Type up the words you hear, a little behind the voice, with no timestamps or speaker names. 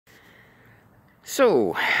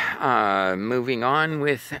So, moving on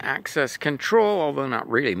with access control, although not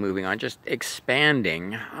really moving on, just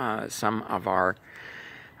expanding some of our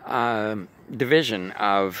division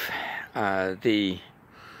of the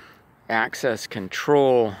access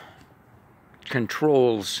controls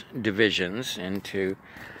divisions into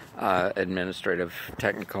administrative,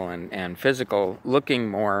 technical, and physical, looking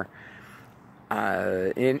more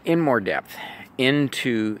in more depth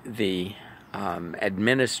into the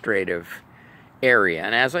administrative area.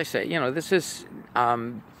 And as I say, this is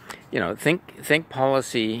think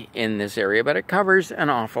policy in this area, but it covers an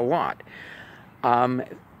awful lot.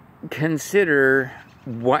 Consider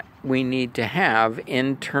what we need to have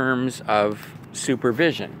in terms of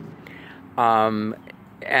supervision, and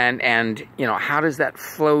how does that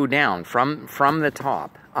flow down from the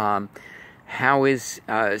top? How is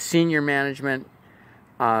senior management,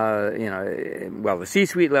 the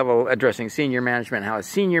C-suite level addressing senior management? How is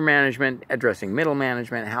senior management addressing middle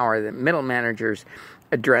management? How are the middle managers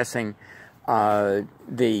addressing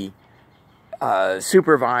the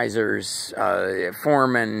supervisors,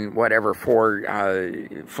 foremen, whatever, for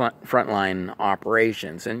frontline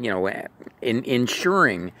operations? And, in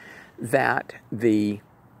ensuring that the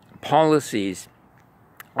policies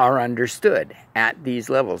are understood at these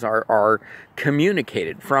levels, are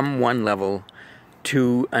communicated from one level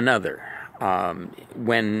to another,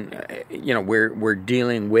 when we're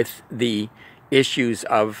dealing with the issues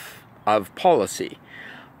of policy,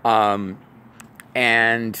 and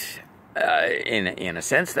in a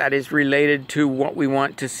sense that is related to what we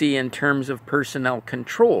want to see in terms of personnel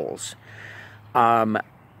controls.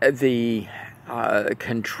 The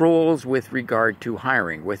controls with regard to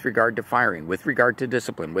hiring, with regard to firing, with regard to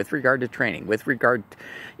discipline, with regard to training, with regard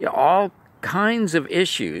to all kinds of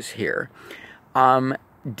issues here,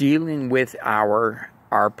 dealing with our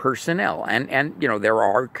personnel, and there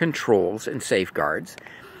are controls and safeguards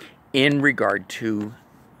in regard to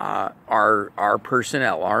our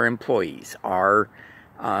personnel, our employees, of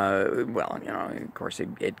course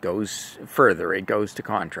it goes further. It goes to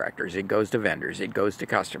contractors, it goes to vendors, it goes to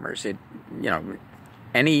customers,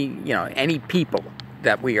 any people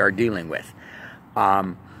that we are dealing with.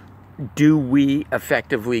 Do we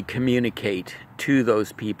effectively communicate to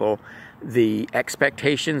those people the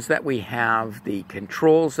expectations that we have, the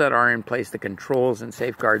controls that are in place, the controls and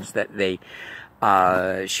safeguards that they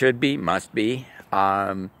must be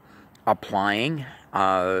applying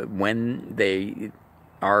when they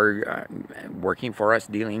are working for us,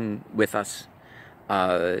 dealing with us,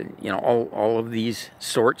 all of these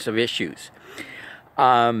sorts of issues.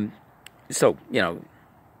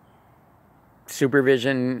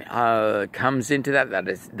 Supervision comes into that.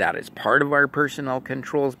 That is part of our personnel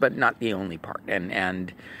controls, but not the only part.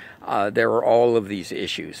 And there are all of these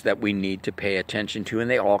issues that we need to pay attention to,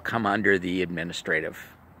 and they all come under the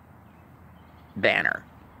administrative banner.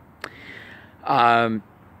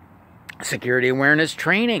 Security awareness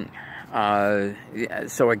training.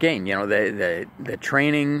 So again, the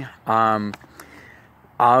training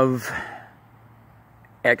of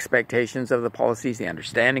expectations of the policies, the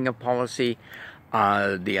understanding of policy,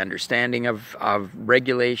 the understanding of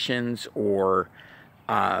regulations or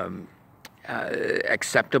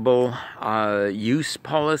acceptable use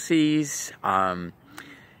policies.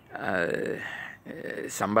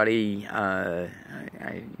 Somebody, I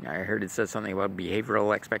heard it says something about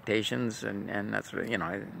behavioral expectations, and that's what,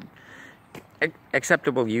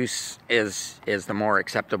 acceptable use is the more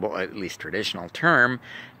acceptable, at least traditional term.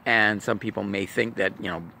 And some people may think that,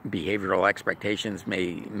 behavioral expectations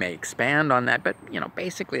may expand on that, but,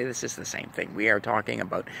 basically this is the same thing. We are talking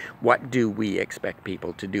about what do we expect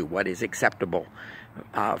people to do? What is acceptable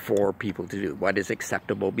for people to do? What is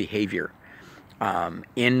acceptable behavior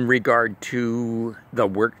in regard to the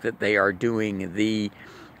work that they are doing, the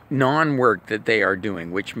non-work that they are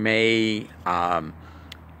doing, which may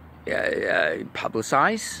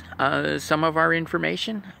publicize some of our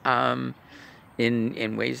information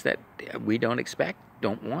in ways that we don't expect,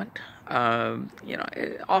 don't want,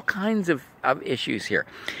 all kinds of issues here.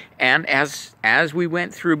 And as we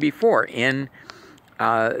went through before in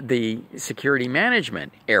the security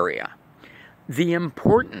management area, the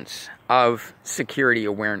importance of security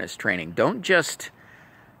awareness training. Don't just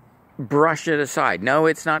brush it aside. No,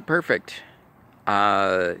 it's not perfect.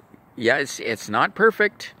 Yes, it's not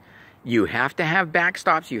perfect. You have to have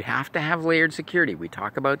backstops. You have to have layered security. We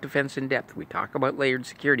talk about defense in depth. We talk about layered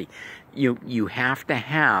security. You have to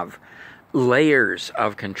have layers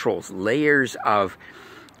of controls, layers of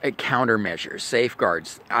countermeasures,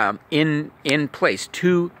 safeguards in place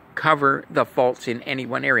to cover the faults in any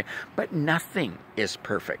one area. But nothing is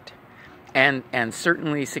perfect. And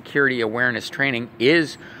certainly security awareness training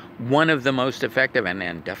is one of the most effective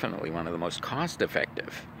and definitely one of the most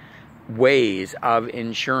cost-effective ways of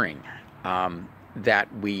ensuring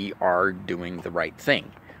that we are doing the right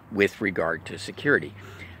thing with regard to security.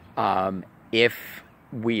 If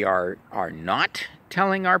we are not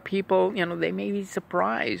telling our people, they may be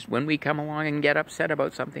surprised when we come along and get upset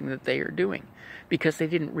about something that they are doing because they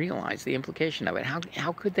didn't realize the implication of it.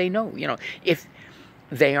 How could they know? If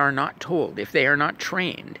they are not told, if they are not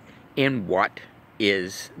trained in what are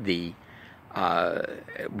the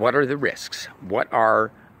risks, what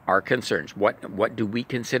are our concerns, what do we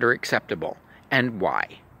consider acceptable, and why,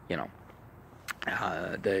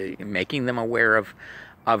 making them aware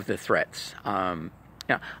of the threats. I'm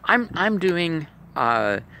doing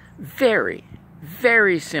very,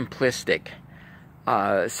 very simplistic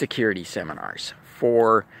security seminars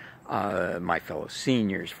for my fellow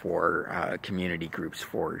seniors, for community groups,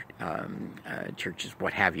 for churches,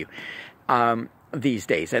 what have you, these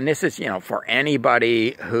days. And this is, for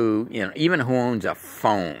anybody who, even who owns a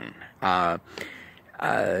phone.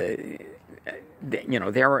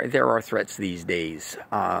 There are threats these days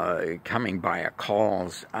coming via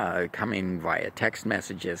calls, coming via text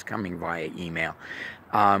messages, coming via email.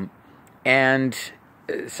 And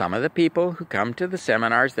some of the people who come to the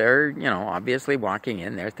seminars, they're, obviously walking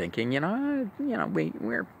in, they're thinking,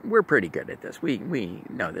 we're pretty good at this. We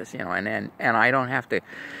know this, and I don't have to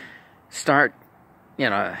start,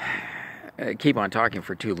 keep on talking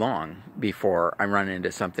for too long before I run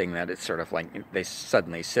into something that it's sort of like they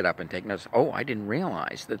suddenly sit up and take notice. Oh, I didn't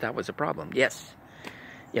realize that was a problem. Yes.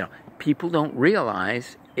 People don't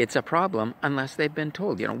realize it's a problem unless they've been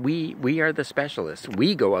told. We are the specialists.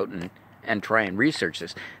 We go out and try and research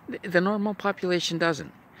this. The normal population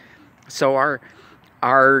doesn't. So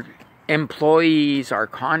our employees, our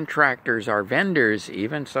contractors, our vendors,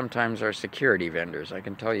 even sometimes our security vendors, I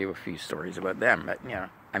can tell you a few stories about them, but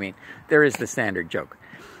there is the standard joke.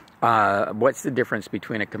 What's the difference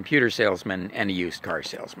between a computer salesman and a used car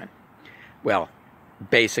salesman? Well,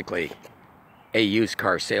 basically, a used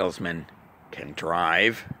car salesman can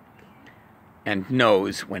drive and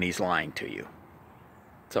knows when he's lying to you.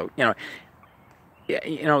 So,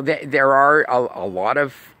 there are a lot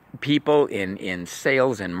of people in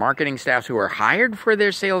sales and marketing staffs who are hired for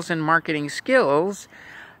their sales and marketing skills,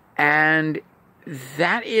 and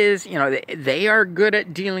that is, they are good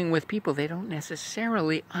at dealing with people. They don't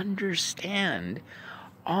necessarily understand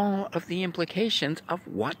all of the implications of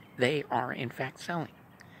what they are in fact selling.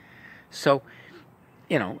 So,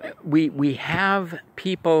 we have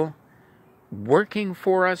people working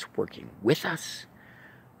for us, working with us,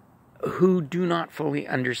 who do not fully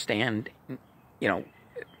understand,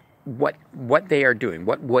 what they are doing,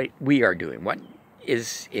 what we are doing, what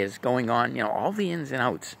is going on, all the ins and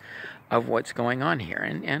outs of what's going on here.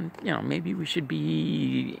 And maybe we should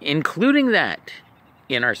be including that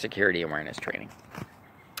in our security awareness training.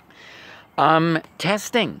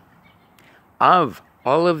 Testing of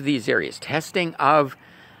all of these areas, testing of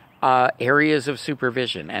areas of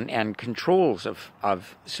supervision and controls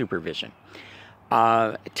of supervision.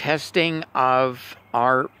 Testing of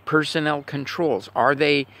our personnel controls. Are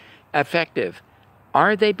they effective?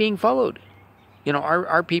 Are they being followed?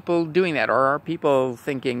 Are people doing that? Or are people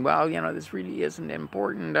thinking, well, this really isn't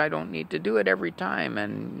important. I don't need to do it every time.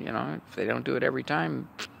 And, if they don't do it every time,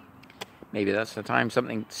 maybe that's the time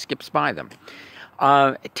something skips by them.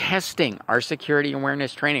 Testing our security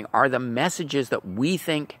awareness training. Are the messages that we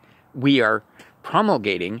think we are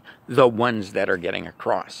promulgating the ones that are getting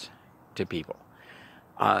across to people?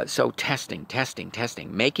 So testing,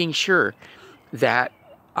 making sure that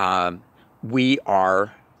we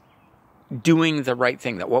are doing the right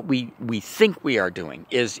thing, that what we think we are doing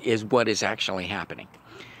is what is actually happening.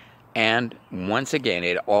 And once again,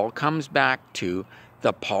 it all comes back to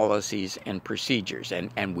the policies and procedures.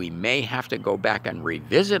 And we may have to go back and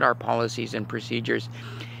revisit our policies and procedures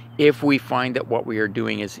if we find that what we are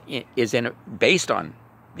doing is based on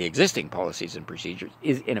the existing policies and procedures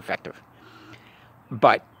is ineffective.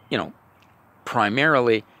 But,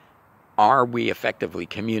 primarily, are we effectively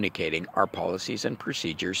communicating our policies and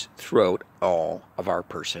procedures throughout all of our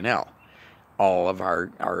personnel? All of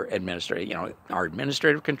our administrative, our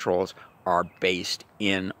administrative controls are based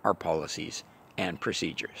in our policies and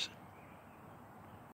procedures.